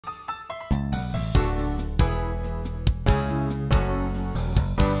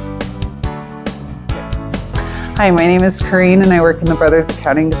Hi, my name is Corrine and I work in the Brothers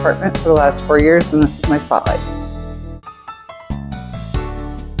Accounting Department for the last 4 years, and this is my spotlight.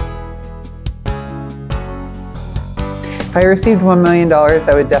 If I received $1 million,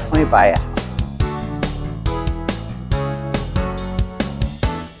 I would definitely buy a house.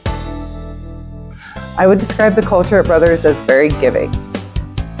 I would describe the culture at Brothers as very giving.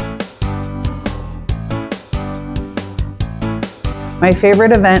 My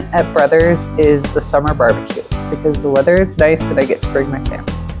favorite event at Brothers is the summer barbecue because the weather is nice and I get to bring my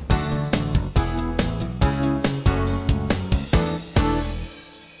family.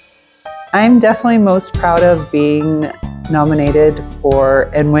 I'm definitely most proud of being nominated for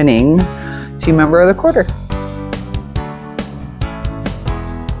and winning Team Member of the Quarter.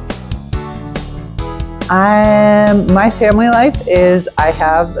 My family life is I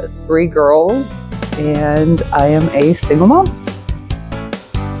have 3 girls and I am a single mom.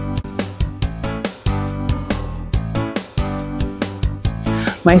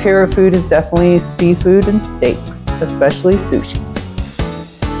 My favorite food is definitely seafood and steaks, especially sushi.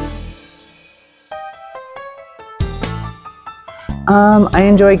 I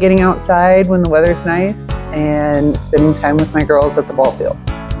enjoy getting outside when the weather's nice and spending time with my girls at the ball field.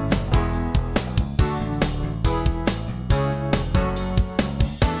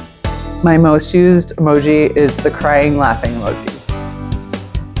 My most used emoji is the crying, laughing emoji.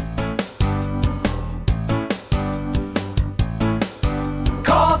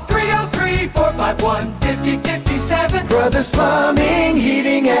 Call 303-451-5057. Brothers Plumbing,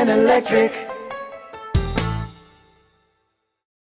 Heating and Electric.